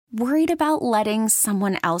Worried about letting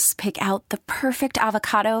someone else pick out the perfect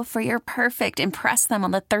avocado for your perfect impress them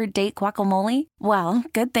on the third date guacamole? Well,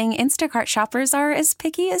 good thing Instacart shoppers are as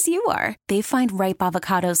picky as you are. They find ripe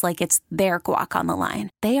avocados like it's their guac on the line.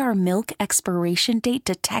 They are milk expiration date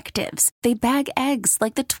detectives. They bag eggs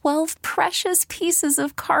like the 12 precious pieces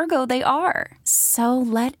of cargo they are. So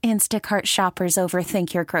let Instacart shoppers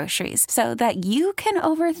overthink your groceries so that you can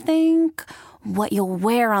overthink what you'll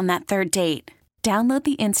wear on that third date. Download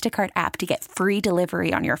the Instacart app to get free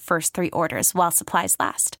delivery on your first 3 orders while supplies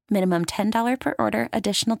last. Minimum $10 per order.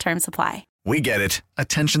 Additional terms apply. We get it.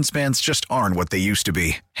 Attention spans just aren't what they used to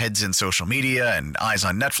be. Heads in social media and eyes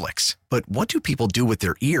on Netflix. But what do people do with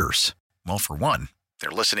their ears? Well, for one, they're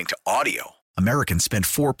listening to audio. Americans spend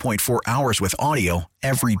 4.4 hours with audio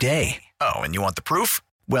every day. Oh, and you want the proof?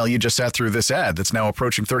 Well, you just sat through this ad that's now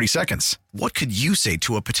approaching 30 seconds. What could you say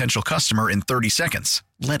to a potential customer in 30 seconds?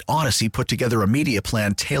 Let Odyssey put together a media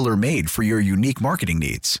plan tailor-made for your unique marketing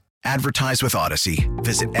needs. Advertise with Odyssey.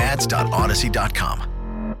 Visit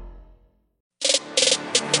ads.odyssey.com.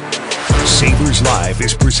 Sabres Live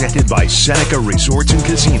is presented by Seneca Resorts and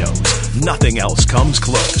Casinos. Nothing else comes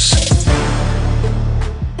close.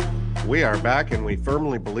 We are back, and we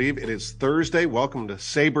firmly believe it is Thursday. Welcome to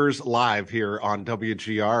Sabres Live here on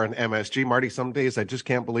WGR and MSG. Marty, some days I just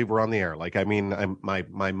can't believe we're on the air.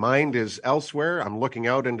 My mind is elsewhere. I'm looking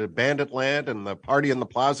out into Bandit Land and the party in the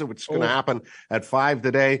plaza, which is going to happen at 5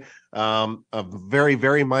 today. A very,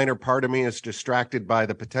 very minor part of me is distracted by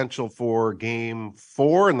the potential for Game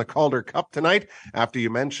 4 in the Calder Cup tonight. After you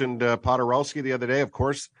mentioned Podorowski the other day, of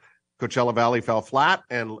course, Coachella Valley fell flat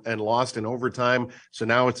and lost in overtime. So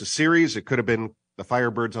now it's a series. It could have been the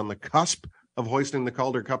Firebirds on the cusp of hoisting the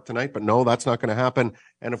Calder Cup tonight, but no, that's not going to happen.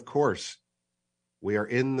 And of course, we are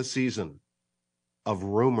in the season of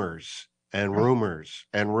rumors and rumors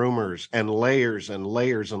and rumors and layers and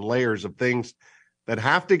layers and layers of things that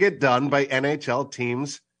have to get done by NHL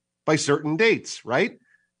teams by certain dates, right?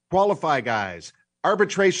 Qualify guys,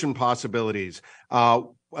 arbitration possibilities,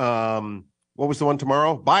 what was the one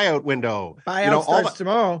tomorrow? Buyout window. Buyout starts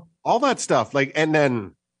tomorrow. All that stuff. And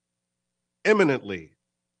then imminently,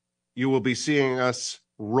 you will be seeing us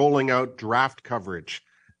rolling out draft coverage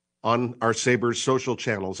on our Sabres social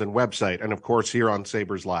channels and website. And of course, here on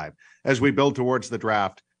Sabres Live as we build towards the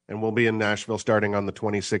draft, and we'll be in Nashville starting on the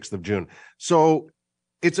 26th of June. So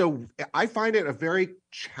I find it a very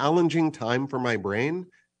challenging time for my brain,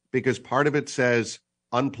 because part of it says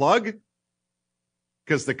unplug,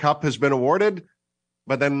 because the cup has been awarded,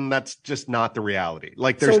 but then that's just not the reality.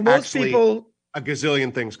 There's actually a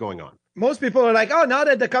gazillion things going on. Most people are like, oh, now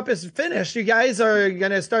that the cup is finished, you guys are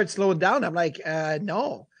going to start slowing down. I'm like,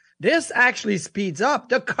 no, this actually speeds up.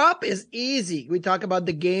 The cup is easy. We talk about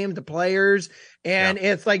the game, the players, and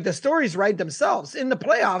it's like the stories write themselves. In the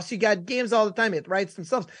playoffs, you got games all the time. It writes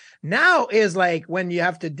themselves. Now is like when you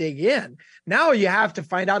have to dig in. Now you have to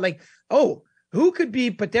find out who could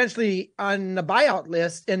be potentially on the buyout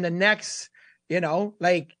list in the next,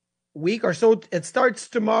 week or so. It starts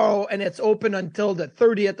tomorrow and it's open until the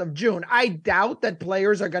 30th of June. I doubt that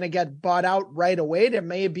players are going to get bought out right away. There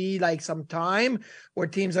may be some time where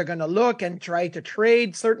teams are going to look and try to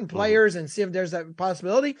trade certain players and see if there's a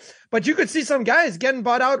possibility. But you could see some guys getting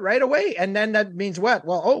bought out right away. And then that means what?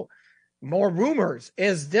 Well, more rumors.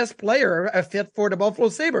 Is this player a fit for the Buffalo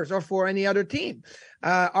Sabres or for any other team?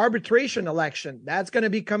 Arbitration election, that's going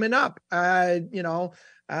to be coming up.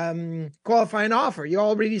 Qualifying offer. You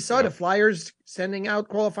already saw the Flyers sending out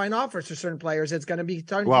qualifying offers to certain players. It's going to be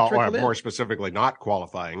starting to trickle in. More specifically, not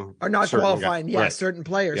qualifying. Or not qualifying, certain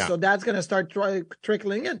players. Yeah. So that's going to start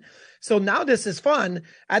trickling in. So now this is fun.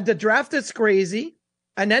 At the draft, it's crazy.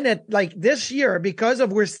 And then this year, because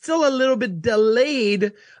we're still a little bit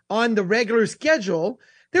delayed on the regular schedule,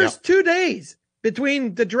 there's 2 days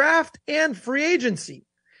between the draft and free agency,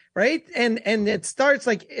 right? And it starts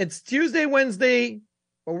it's Tuesday, Wednesday,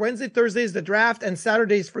 or Wednesday, Thursday is the draft, and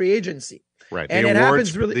Saturday's free agency. Right. And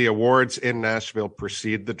the awards in Nashville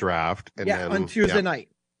precede the draft. And then, on Tuesday night.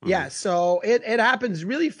 Mm-hmm. Yeah. So it happens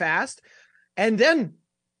really fast. And then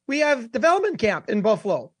we have development camp in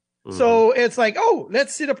Buffalo. Mm-hmm. So it's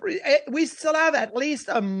let's see we still have at least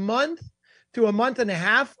a month to a month and a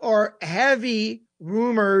half or heavy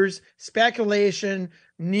rumors, speculation,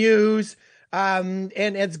 news, and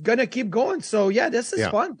it's going to keep going. So this is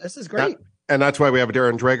fun. This is great. And that's why we have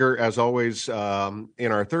Darren Dreger, as always,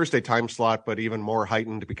 in our Thursday time slot, but even more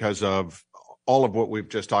heightened because of all of what we've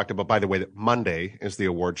just talked about. By the way, that Monday is the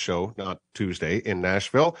award show, not Tuesday in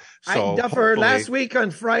Nashville. So Duffer, last week on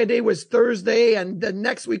Friday was Thursday, and the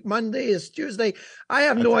next week Monday is Tuesday. I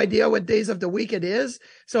have no idea what days of the week it is.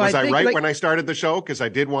 So was I think, right when I started the show? Because I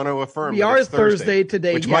did want to affirm we are Thursday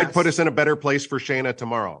today, which might put us in a better place for Shayna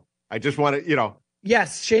tomorrow. I just want to,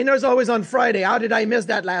 Yes, Shayna's always on Friday. How did I miss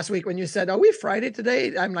that last week when you said, are we Friday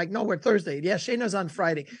today? I'm like, no, we're Thursday. Yes, Shayna's on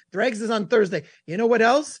Friday. Dregs is on Thursday. You know what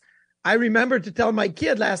else? I remembered to tell my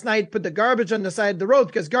kid last night, put the garbage on the side of the road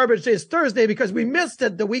because garbage day is Thursday because we missed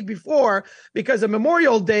it the week before because of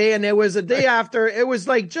Memorial Day and it was a day after. It was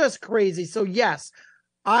like just crazy. So yes,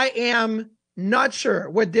 I am not sure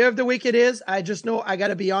what day of the week it is. I just know I got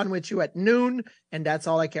to be on with you at noon and that's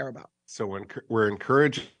all I care about. So we're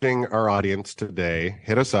encouraging our audience today,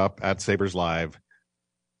 hit us up at Sabres Live,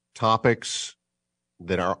 topics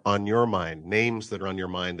that are on your mind, names that are on your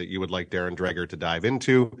mind that you would like Darren Dreger to dive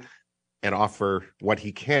into and offer what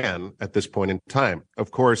he can at this point in time.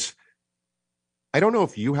 Of course, I don't know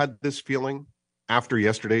if you had this feeling after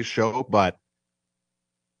yesterday's show, but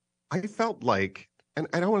I felt like, and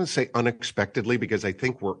I don't want to say unexpectedly, because I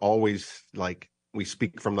think we're always like, we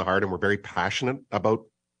speak from the heart and we're very passionate about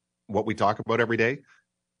what we talk about every day.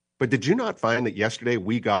 But did you not find that yesterday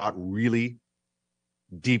we got really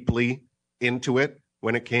deeply into it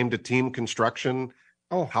when it came to team construction,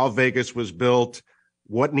 how Vegas was built,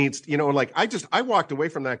 what needs, I walked away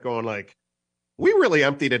from that going like, we really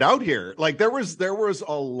emptied it out here. Like there was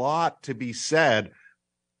a lot to be said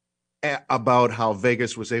about how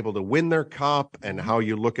Vegas was able to win their cup and how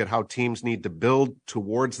you look at how teams need to build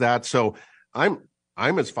towards that. So I'm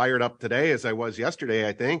as fired up today as I was yesterday,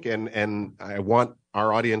 I think. And I want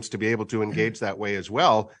our audience to be able to engage that way as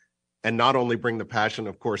well. And not only bring the passion,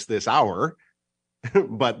 of course, this hour,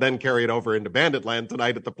 but then carry it over into Bandit Land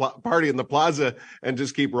tonight at the party in the plaza and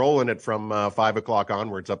just keep rolling it from 5 o'clock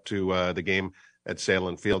onwards up to the game at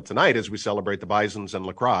Salem Field tonight as we celebrate the Bisons and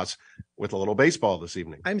lacrosse with a little baseball this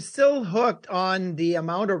evening. I'm still hooked on the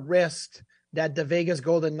amount of risk that the Vegas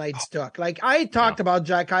Golden Knights took. Like I talked about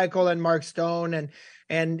Jack Eichel and Mark Stone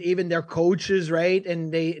and even their coaches, right?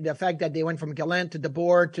 And the fact that they went from Gallant to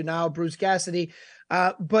DeBoer to now Bruce Cassidy.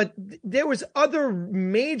 But there was other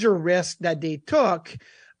major risk that they took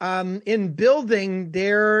in building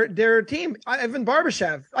their team. Ivan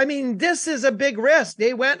Barbashev. I mean, this is a big risk.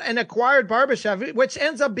 They went and acquired Barbashev, which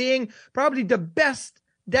ends up being probably the best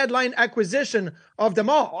deadline acquisition of them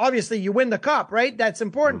all. Obviously, you win the cup, right? That's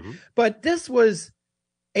important. Mm-hmm. But this was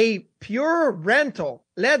a pure rental.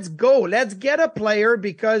 Let's go. Let's get a player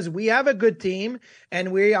because we have a good team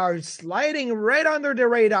and we are sliding right under the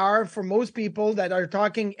radar for most people that are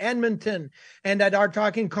talking Edmonton and that are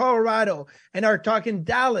talking Colorado and are talking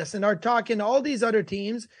Dallas and are talking all these other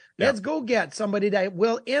teams. Let's go get somebody that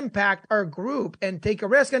will impact our group and take a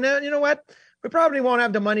risk. And then, you know what? We probably won't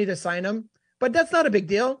have the money to sign them, but that's not a big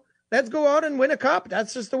deal. Let's go out and win a cup.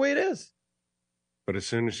 That's just the way it is. But as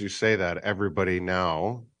soon as you say that, everybody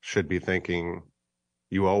now should be thinking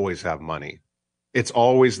you always have money. It's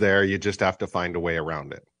always there. You just have to find a way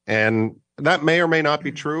around it. And that may or may not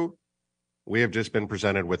be true. We have just been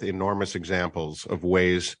presented with enormous examples of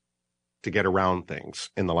ways to get around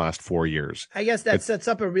things in the last 4 years. I guess that sets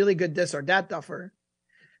up a really good this or that, Duffer,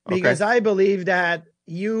 because I believe that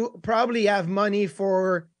you probably have money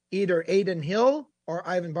for either Aiden Hill or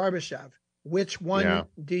Ivan Barbashev. Which one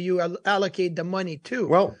do you allocate the money to?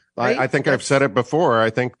 Well, right? I think I've said it before. I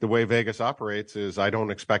think the way Vegas operates is I don't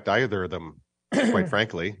expect either of them, quite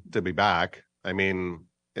frankly, to be back. I mean,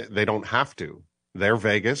 they don't have to. They're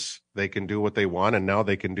Vegas. They can do what they want. And now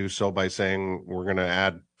they can do so by saying we're going to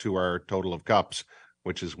add to our total of cups,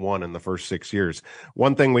 which is 1 in the first 6 years.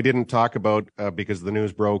 One thing we didn't talk about because the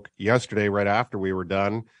news broke yesterday right after we were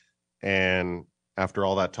done. And after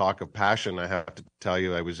all that talk of passion, I have to tell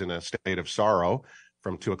you, I was in a state of sorrow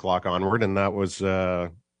from 2 o'clock onward. And that was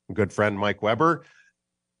good friend Mike Weber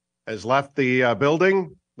has left the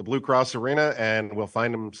building, the Blue Cross Arena, and will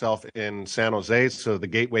find himself in San Jose. So the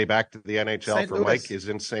gateway back to the NHL St. for Louis. Mike is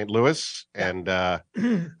in St. Louis. And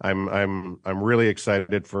I'm really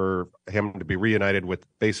excited for him to be reunited with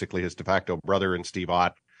basically his de facto brother and Steve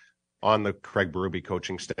Ott on the Craig Berube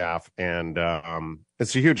coaching staff. And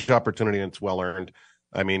it's a huge opportunity and it's well earned.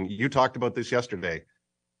 I mean, you talked about this yesterday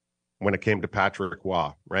when it came to Patrick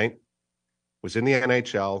Waugh, right? Was in the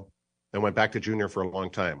NHL and went back to junior for a long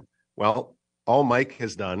time. Well, all Mike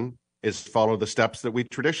has done is follow the steps that we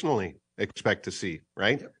traditionally expect to see,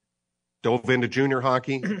 right? Yep. Dove into junior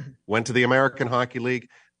hockey, went to the American Hockey League.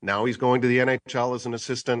 Now he's going to the NHL as an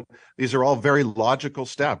assistant. These are all very logical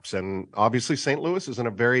steps. And obviously St. Louis is in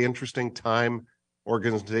a very interesting time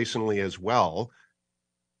organizationally as well.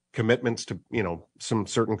 Commitments to, some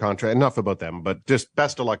certain contract. Enough about them, but just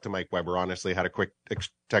best of luck to Mike Weber. Honestly, had a quick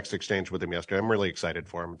text exchange with him yesterday. I'm really excited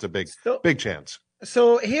for him. It's a big chance.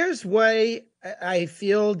 So here's why I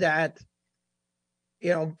feel that,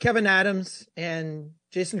 Kevin Adams and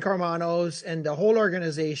Jason Carmanos and the whole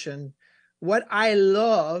organization, what I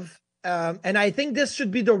love, and I think this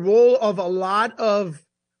should be the role of a lot of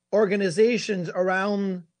organizations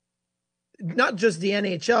around, not just the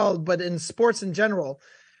NHL, but in sports in general.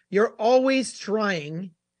 You're always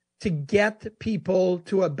trying to get people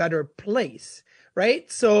to a better place,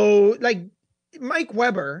 right? So like Mike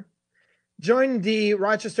Weber joined the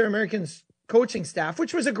Rochester Americans coaching staff,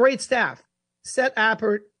 which was a great staff. Seth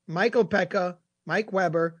Appert, Michael Pekka, Mike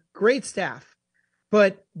Weber, great staff.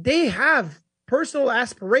 But they have personal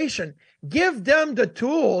aspiration. Give them the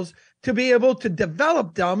tools to be able to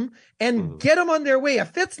develop them and get them on their way.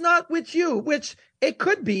 If it's not with you, which it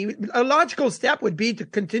could be, a logical step would be to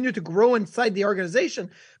continue to grow inside the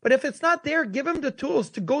organization. But if it's not there, give them the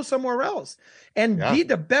tools to go somewhere else and be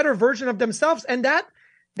the better version of themselves. And that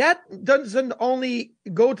doesn't only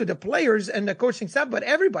go to the players and the coaching staff, but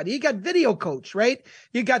everybody. You got video coach, right?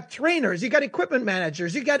 You got trainers, you got equipment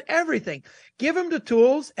managers, you got everything. Give them the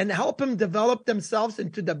tools and help them develop themselves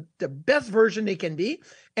into the best version they can be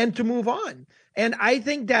and to move on. And I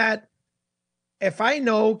think that if I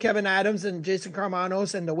know Kevin Adams and Jason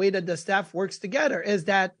Carmanos and the way that the staff works together is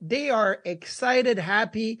that they are excited,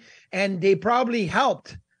 happy, and they probably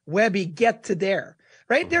helped Webby get to there.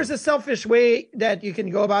 Right? There's a selfish way that you can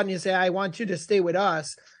go about and you say, I want you to stay with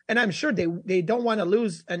us. And I'm sure they don't want to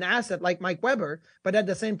lose an asset like Mike Weber, but at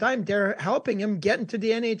the same time, they're helping him get into the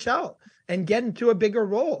NHL and get into a bigger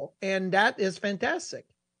role. And that is fantastic.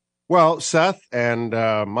 Well, Seth and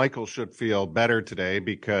Michael should feel better today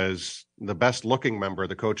because the best looking member of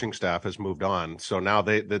the coaching staff has moved on. So now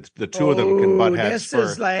the two of them can butt heads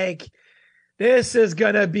first. This is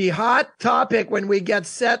going to be hot topic when we get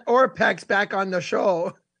Seth or Pex back on the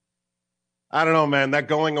show. I don't know, man. That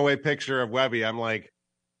going away picture of Webby, I'm like,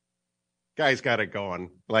 guy's got it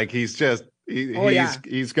going. Like he's got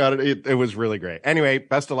it. It was really great. Anyway,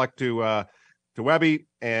 best of luck to Webby,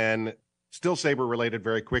 and still Sabre related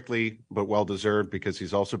very quickly, but well-deserved because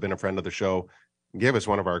he's also been a friend of the show. Gave us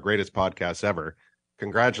one of our greatest podcasts ever.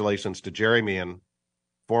 Congratulations to Jerry Meehan,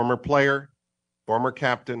 former player, former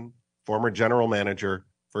captain, former general manager,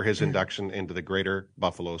 for his induction into the Greater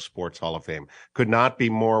Buffalo Sports Hall of Fame. Could not be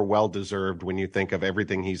more well-deserved when you think of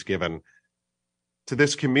everything he's given to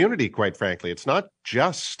this community, quite frankly. It's not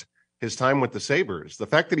just his time with the Sabres. The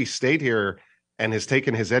fact that he stayed here and has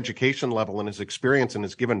taken his education level and his experience and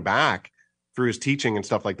has given back through his teaching and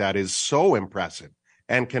stuff like that is so impressive,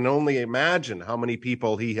 and can only imagine how many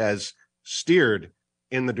people he has steered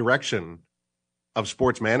in the direction of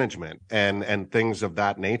sports management and things of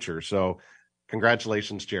that nature. So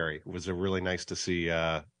congratulations, Jerry. It was a really nice to see,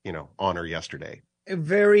 honor yesterday. A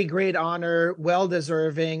very great honor,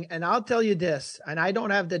 well-deserving. And I'll tell you this, and I don't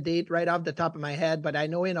have the date right off the top of my head, but I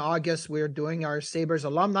know in August we're doing our Sabres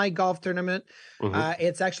alumni golf tournament.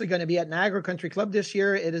 It's actually going to be at Niagara Country Club this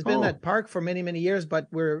year. It has been at Park for many, many years, but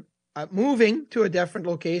we're moving to a different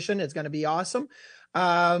location. It's going to be awesome.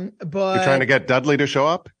 But you're trying to get Dudley to show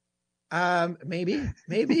up? Maybe.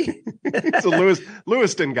 It's a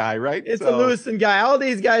Lewiston guy, right? It's a Lewiston guy. All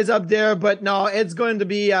these guys up there, but no, it's going to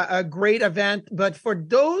be a great event. But for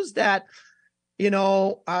those that,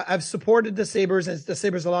 I've supported the Sabres as the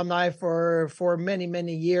Sabres alumni for many,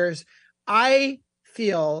 many years, I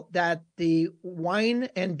feel that the wine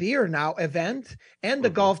and beer now event and the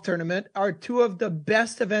golf tournament are two of the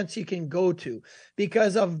best events you can go to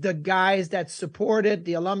because of the guys that support it,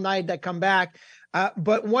 the alumni that come back.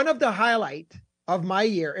 But one of the highlight of my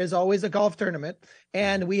year is always a golf tournament.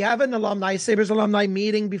 And we have an Sabres alumni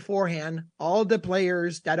meeting beforehand, all the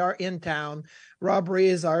players that are in town. Rob Ray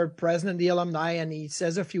is our president of the alumni, and he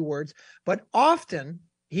says a few words. But often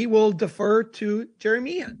he will defer to Jerry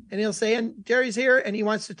Meehan, and he'll say, and Jerry's here, and he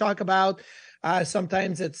wants to talk about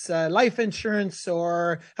sometimes it's life insurance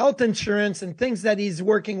or health insurance and things that he's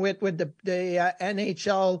working with the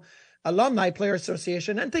NHL Alumni Player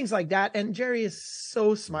Association and things like that. And Jerry is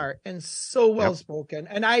so smart and so well-spoken.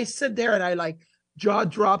 And I sit there and I jaw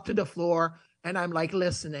drop to the floor and I'm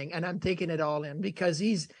listening and I'm taking it all in because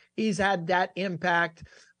he's had that impact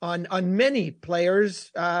on many players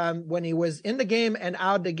when he was in the game and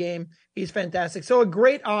out the game. He's fantastic. So a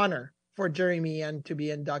great honor for Jerry Meehan to be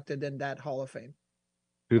inducted in that Hall of Fame.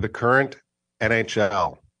 To the current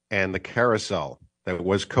NHL and the carousel that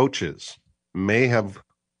was coaches may have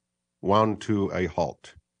wound to a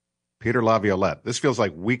halt. Peter Laviolette. This feels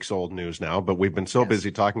like weeks old news now, but we've been so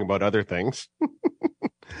busy talking about other things.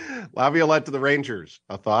 Laviolette to the Rangers.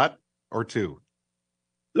 A thought or two?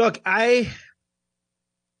 Look, I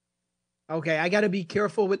got to be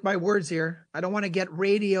careful with my words here. I don't want to get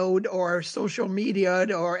radioed or social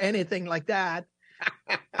media'd or anything like that.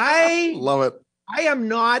 I love it. I am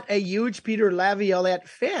not a huge Peter Laviolette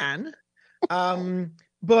fan,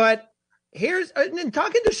 but in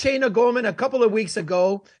talking to Shayna Goldman a couple of weeks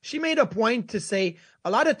ago, she made a point to say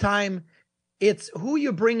a lot of time it's who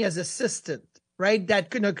you bring as assistant, right? That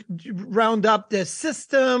could round up the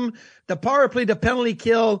system, the power play, the penalty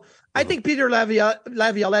kill. I think Peter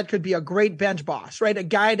Laviolette could be a great bench boss, right? A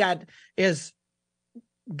guy that is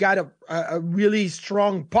got a really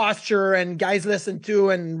strong posture and guys listen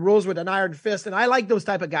to and rules with an iron fist. And I like those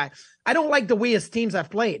type of guys. I don't like the way his teams have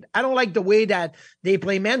played. I don't like the way that they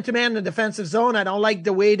play man-to-man in the defensive zone. I don't like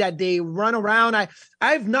the way that they run around.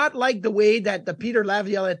 I've not liked the way that the Peter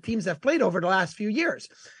Laviolette teams have played over the last few years.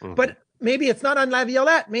 But maybe it's not on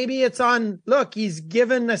Laviolette. Maybe it's on, look, he's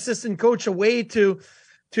given assistant coach a way to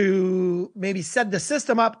maybe set the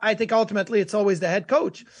system up. I think ultimately it's always the head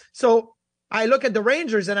coach. So I look at the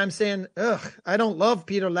Rangers and I'm saying, I don't love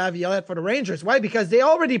Peter Laviolette for the Rangers. Why? Because they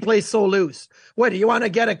already play so loose. What, do you want to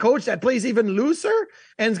get a coach that plays even looser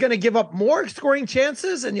and is going to give up more scoring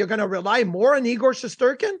chances and you're going to rely more on Igor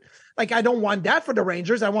Shesterkin? Like, I don't want that for the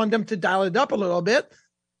Rangers. I want them to dial it up a little bit.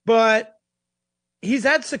 But he's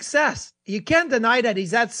had success. You can't deny that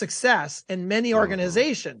he's had success in many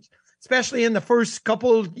organizations, especially in the first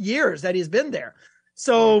couple years that he's been there.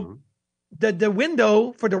 So the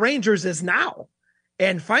window for the Rangers is now,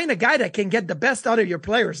 and find a guy that can get the best out of your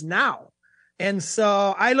players now. And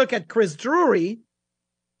so I look at Chris Drury.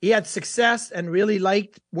 He had success and really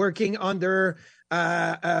liked working under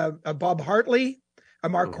Bob Hartley, a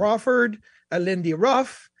Mark Crawford, a Lindy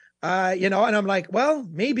Ruff, and I'm like, well,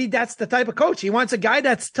 maybe that's the type of coach. He wants a guy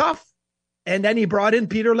that's tough. And then he brought in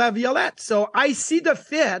Peter Laviolette. So I see the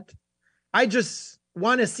fit. I just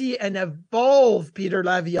want to see an evolved Peter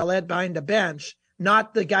Laviolette behind the bench,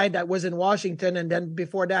 not the guy that was in Washington and then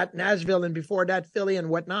before that Nashville and before that Philly and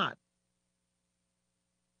whatnot.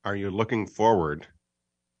 Are you looking forward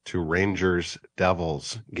to Rangers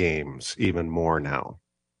Devils games even more now?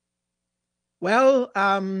 Well,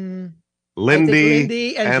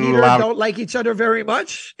 Lindy and Peter don't like each other very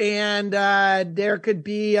much, and there could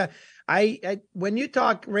be I when you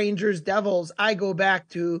talk Rangers Devils, I go back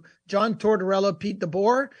to John Tortorella, Pete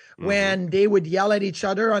DeBoer, when they would yell at each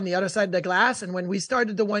other on the other side of the glass. And when we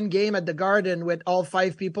started the one game at the Garden with all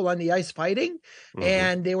 5 people on the ice fighting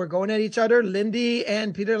and they were going at each other, Lindy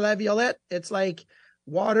and Peter Laviolette, it's like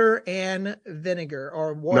water and vinegar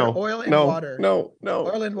or oil and water. No.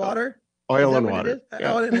 Oil and water. Oil and water.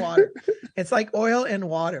 Yeah. Oil and water. It's like oil and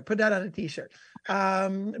water. Put that on a t-shirt.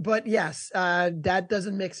 But yes, that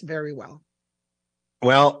doesn't mix very well.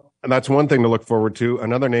 Well, that's one thing to look forward to.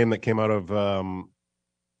 Another name that came out of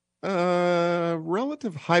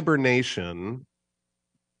relative hibernation,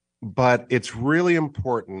 but it's really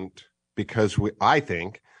important because I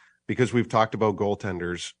think we've talked about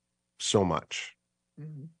goaltenders so much,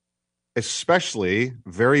 especially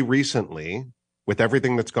very recently with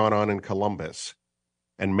everything that's gone on in Columbus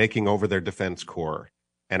and making over their defense core.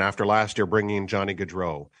 And after last year, bringing in Johnny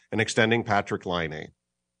Gaudreau and extending Patrick Laine.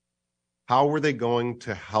 How were they going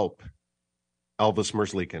to help Elvis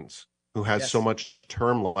Merzlikins, who has so much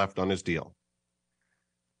term left on his deal?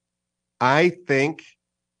 I think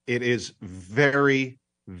it is very,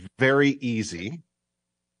 very easy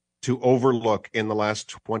to overlook in the last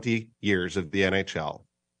 20 years of the NHL,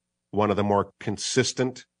 one of the more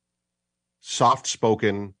consistent,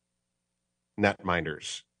 soft-spoken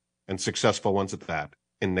netminders and successful ones at that,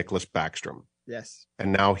 in Nicholas Backstrom. Yes.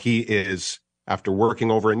 And now he is, after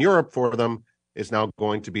working over in Europe for them, is now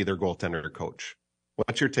going to be their goaltender coach.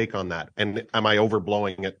 What's your take on that? And am I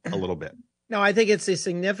overblowing it a little bit? No, I think it's a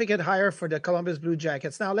significant hire for the Columbus Blue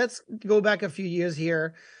Jackets. Now let's go back a few years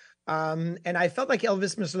here. And I felt like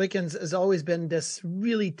Elvis Merzlikins has always been this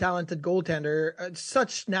really talented goaltender,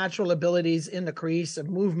 such natural abilities in the crease of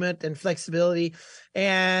movement and flexibility.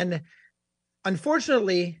 And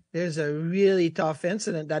unfortunately, there's a really tough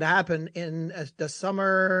incident that happened in the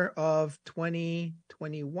summer of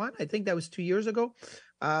 2021. I think that was 2 years ago,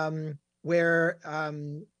 where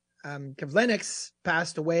Kevlenix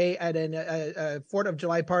passed away at a 4th of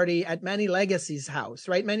July party at Manny Legacy's house,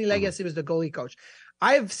 right? Manny Legacy was the goalie coach.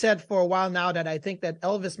 I've said for a while now that I think that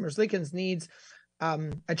Elvis Merzlikins needs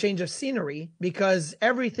a change of scenery because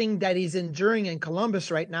everything that he's enduring in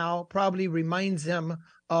Columbus right now probably reminds him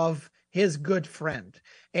of his good friend.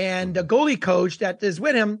 And the goalie coach that is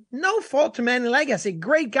with him, no fault to Manny Legacy,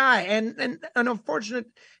 great guy, and an unfortunate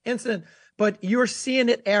incident, but you're seeing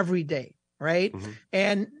it every day, right? Mm-hmm.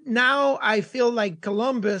 And now I feel like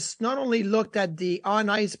Columbus not only looked at the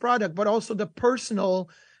on-ice product, but also the personal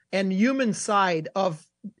and human side of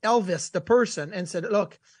Elvis, the person, and said,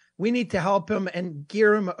 look, we need to help him and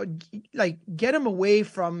gear him, like get him away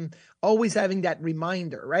from always having that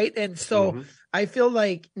reminder, right? And so I feel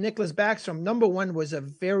like Nicholas Backstrom, number one, was a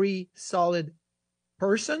very solid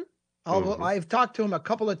person. Although I've talked to him a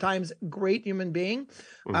couple of times, great human being,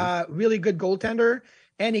 really good goaltender.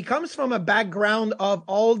 And he comes from a background of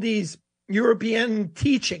all these European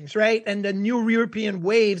teachings, right? And the new European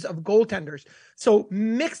waves of goaltenders. So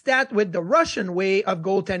mix that with the Russian way of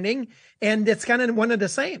goaltending, and it's kind of one of the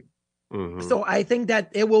same. So I think that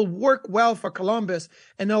it will work well for Columbus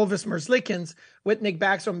and Elvis Merzlikins with Nick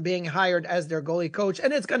Backstrom being hired as their goalie coach.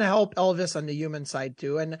 And it's going to help Elvis on the human side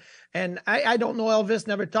too. And I don't know Elvis,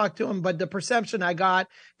 never talked to him, but the perception I got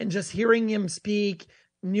and just hearing him speak,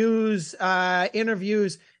 news,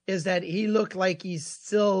 interviews, is that he looked like he's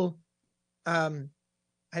still, I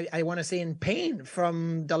want to say, in pain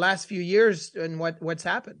from the last few years and what's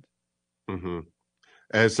happened.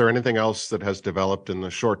 Is there anything else that has developed in the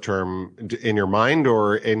short term in your mind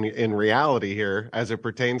or in reality here as it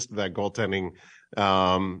pertains to that goaltending?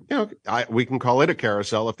 We can call it a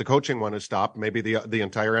carousel. If the coaching one has stopped, maybe the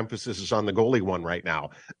entire emphasis is on the goalie one right now,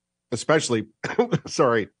 especially,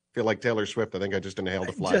 sorry, feel like Taylor Swift. I think I just inhaled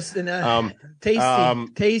a fly. Just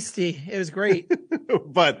tasty. It was great.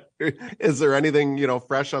 But is there anything,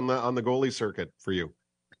 fresh on the goalie circuit for you?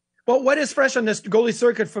 Well, what is fresh on this goalie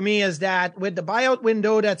circuit for me is that with the buyout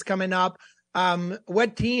window that's coming up,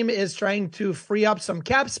 what team is trying to free up some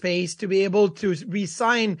cap space to be able to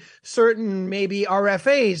re-sign certain maybe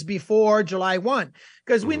RFAs before July 1?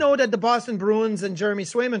 Because we know that the Boston Bruins and Jeremy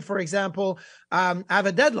Swayman, for example, have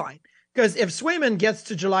a deadline. Because if Swayman gets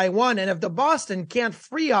to July 1 and if the Boston can't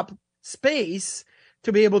free up space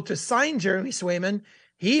to be able to sign Jeremy Swayman,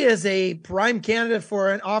 he is a prime candidate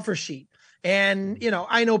for an offer sheet. And,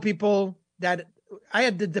 I know people that I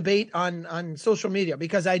had the debate on social media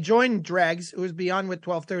because I joined Dregs, who's beyond with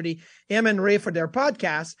 1230, him and Ray for their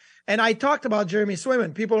podcast. And I talked about Jeremy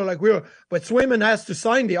Swayman. People are like, but Swayman has to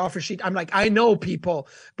sign the offer sheet. I'm like, I know people,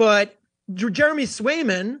 but Jeremy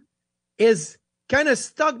Swayman is kind of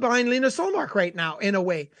stuck behind Linus Ullmark right now in a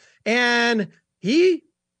way. And he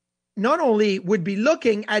not only would be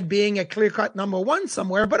looking at being a clear-cut number one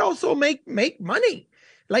somewhere, but also make money.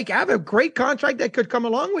 Like have a great contract that could come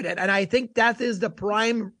along with it. And I think that is the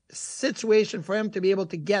prime situation for him to be able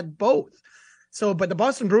to get both. So, but the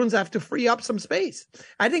Boston Bruins have to free up some space.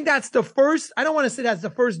 I think that's the first, I don't want to say that's the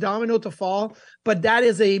first domino to fall, but that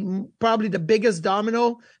is probably the biggest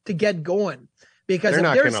domino to get going. Because they're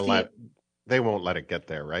not going to they won't let it get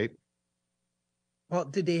there, right? Well,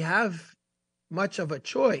 did they have much of a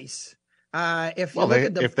choice?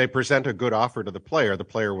 If they present a good offer to the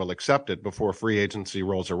player will accept it before free agency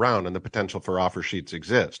rolls around and the potential for offer sheets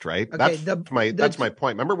exist, right? Okay, that's my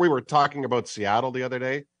point. Remember we were talking about Seattle the other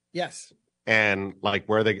day? Yes. And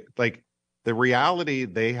where they the reality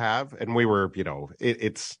they have, and we were,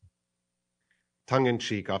 it's tongue in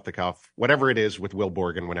cheek, off the cuff, whatever it is with Will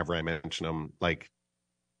Borgen. Whenever I mention him,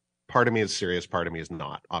 part of me is serious, part of me is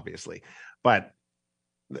not, obviously, but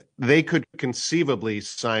they could conceivably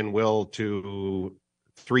sign Will to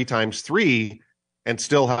 3x3 and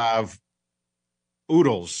still have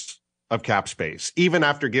oodles of cap space, even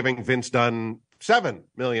after giving Vince Dunn $7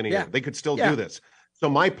 million a year. They could still do this. So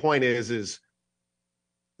my point is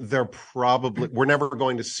we're never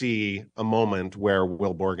going to see a moment where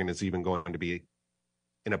Will Borgen is even going to be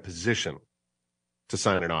in a position to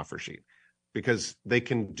sign an offer sheet because they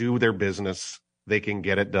can do their business. They can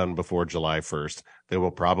get it done before July 1st. They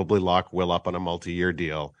will probably lock Will up on a multi-year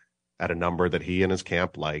deal at a number that he and his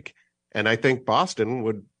camp like. And I think Boston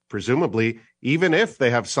would presumably, even if they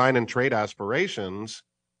have sign and trade aspirations,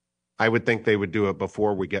 I would think they would do it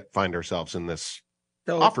before we find ourselves in this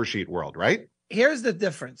offer sheet world, right? Here's the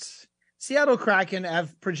difference. Seattle Kraken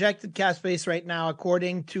have projected cap space right now,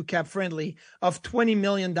 according to Cap Friendly, of $20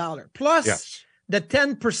 million. Plus the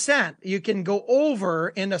 10% you can go over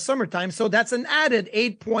in the summertime. So that's an added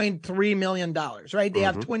 $8.3 million, right? They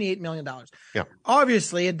have $28 million. Yeah.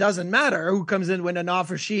 Obviously, it doesn't matter who comes in with an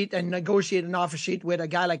offer sheet and negotiate an offer sheet with a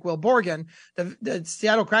guy like Will Borgen. The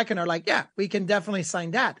Seattle Kraken are like, yeah, we can definitely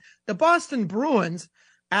sign that. The Boston Bruins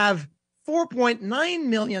have $4.9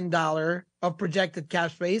 million of projected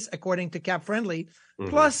cap space, according to Cap Friendly,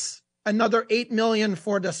 plus another $8 million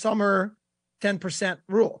for the summer 10%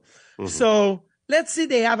 rule. So let's say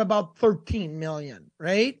they have about 13 million,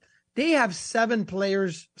 right? They have 7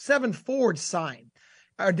 forwards signed.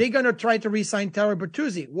 Are they going to try to re-sign Taylor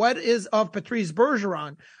Bertuzzi? What is of Patrice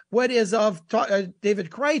Bergeron? What is of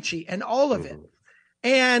David Krejci and all of it?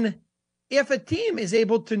 And if a team is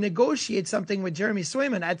able to negotiate something with Jeremy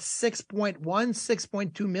Swayman at 6.1,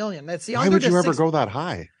 6.2 million, that's the why would you ever go that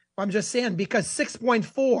high? I'm just saying, because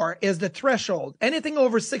 6.4 is the threshold. Anything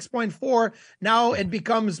over 6.4, now it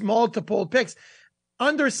becomes multiple picks.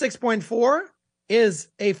 Under 6.4 is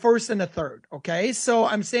a first and a third. Okay. So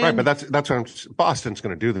I'm saying. Right. But that's what Boston's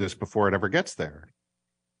going to do this before it ever gets there.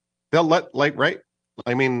 They'll right.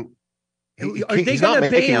 I mean, are they going to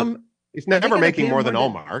pay him? He's never making more than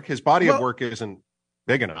Ullmark. His body of work isn't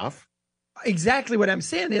big enough. Exactly what I'm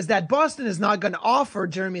saying is that Boston is not going to offer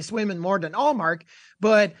Jeremy Swayman more than Ullmark,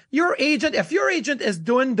 but if your agent is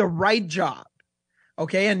doing the right job,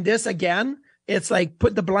 okay, and this again, it's like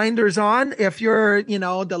put the blinders on if you're,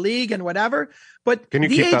 the league and whatever, but can you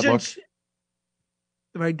keep that look?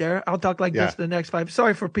 Right there. I'll talk like this the next 5.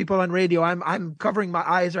 Sorry for people on radio. I'm covering my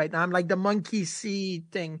eyes right now. I'm like the monkey see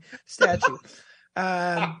thing statue.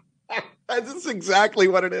 That's exactly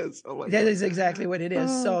what it is. Oh my God. That is exactly what it is.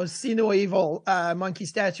 So see no evil monkey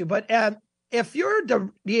statue. But if you're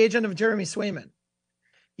the agent of Jeremy Swayman,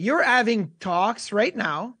 you're having talks right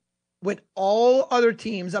now with all other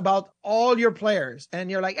teams about all your players. And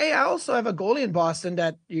you're like, hey, I also have a goalie in Boston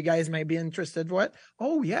that you guys might be interested. What?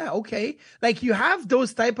 Oh, yeah. Okay. Like you have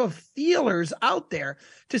those type of feelers out there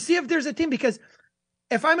to see if there's a team, because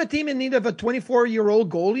if I'm a team in need of a 24-year-old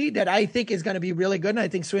goalie that I think is going to be really good, and I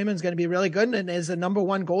think Swayman's going to be really good and is a number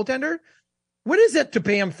 1 goaltender, what is it to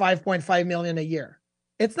pay him $5.5 million a year?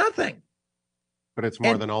 It's nothing. But it's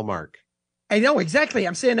more than Ullmark. I know, exactly.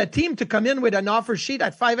 I'm saying a team to come in with an offer sheet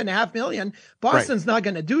at $5.5 million, Boston's not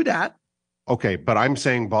going to do that. Okay, but I'm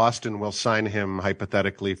saying Boston will sign him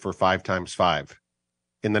hypothetically for 5 times 5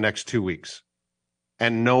 in the next 2 weeks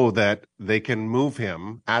and know that they can move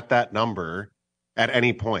him at that number at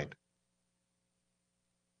any point.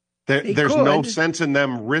 There's no sense in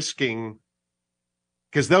them risking,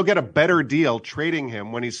 because they'll get a better deal trading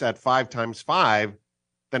him when he's at 5 times 5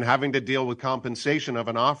 than having to deal with compensation of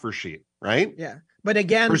an offer sheet, right? Yeah. But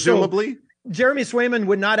again, presumably, Jeremy Swayman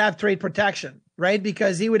would not have trade protection, right?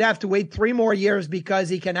 Because he would have to wait 3 more years because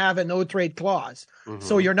he can have a no trade clause. Mm-hmm.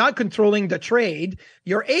 So you're not controlling the trade.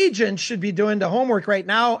 Your agent should be doing the homework right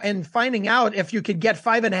now and finding out if you could get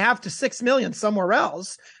 $5.5 to $6 million somewhere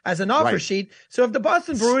else as an offer sheet. So if the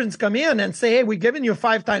Boston Bruins come in and say, hey, we're giving you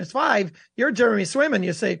 5 times 5, you're Jeremy Swayman,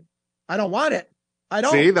 you say, I don't want it. I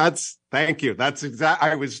don't. See, thank you. That's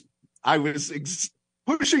I was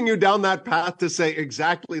pushing you down that path to say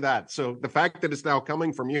exactly that. So the fact that it's now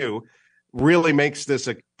coming from you really makes this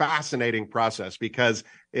a fascinating process, because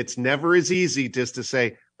it's never as easy just to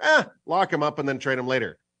say, lock him up and then trade him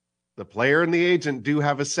later. The player and the agent do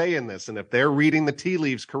have a say in this. And if they're reading the tea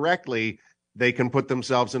leaves correctly, they can put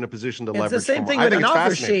themselves in a position to leverage. It's the same thing with an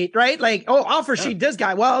offer sheet, right? Like, offer sheet, this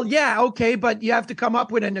guy. Well, yeah, okay, but you have to come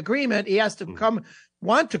up with an agreement. He has to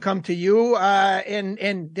want to come to you,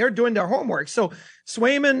 and they're doing their homework. So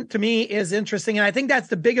Swayman, to me, is interesting. And I think that's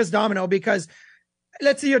the biggest domino, because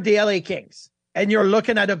let's say you're the LA Kings and you're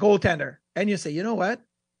looking at a goaltender and you say, you know what?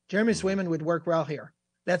 Jeremy Swayman would work well here.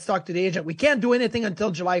 Let's talk to the agent. We can't do anything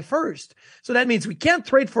until July 1st. So that means we can't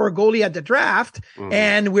trade for a goalie at the draft,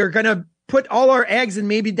 and we're going to put all our eggs in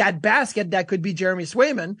maybe that basket that could be Jeremy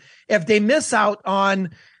Swayman. If they miss out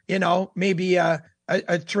on, maybe a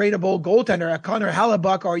tradable goaltender, a Connor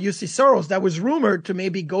Hellebuck or UC Soros that was rumored to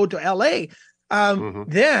maybe go to LA,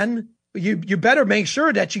 then you better make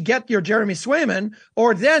sure that you get your Jeremy Swayman,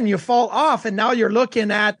 or then you fall off and now you're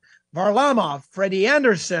looking at Varlamov, Freddie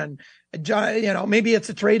Anderson, John, maybe it's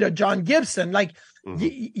a trade of John Gibson. Like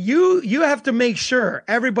you have to make sure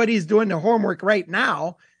everybody's doing their homework right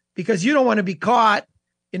now, because you don't want to be caught,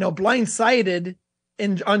 blindsided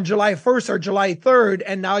on July 1st or July 3rd,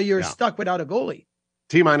 and now you're stuck without a goalie.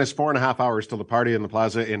 T-minus 4.5 hours till the party in the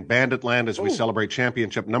plaza in Bandit Land as we celebrate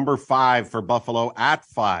championship number 5 for Buffalo at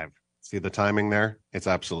 5. See the timing there? It's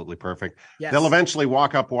absolutely perfect. Yes. They'll eventually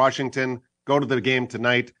walk up Washington, go to the game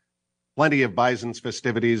tonight. Plenty of Bison's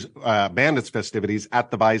festivities, Bandits festivities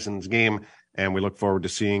at the Bison's game. And we look forward to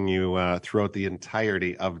seeing you throughout the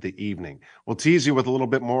entirety of the evening. We'll tease you with a little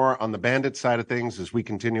bit more on the Bandit side of things as we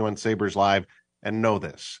continue on Sabres Live. And know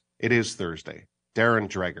this, it is Thursday. Darren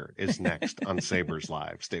Dreger is next on Sabres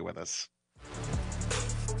Live. Stay with us.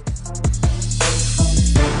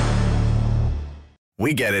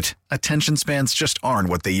 We get it. Attention spans just aren't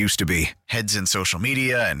what they used to be. Heads in social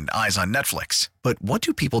media and eyes on Netflix. But what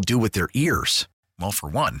do people do with their ears? Well, for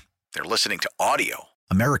one, They're listening to audio.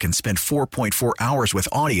 Americans spend 4.4 hours with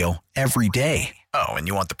audio every day. Oh, and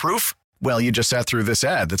you want the proof? Well, you just sat through this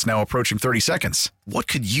ad that's now approaching 30 seconds. What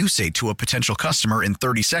could you say to a potential customer in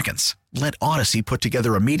 30 seconds? Let Odyssey put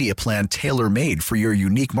together a media plan tailor-made for your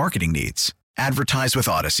unique marketing needs. Advertise with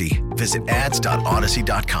Odyssey. Visit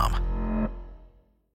ads.odyssey.com.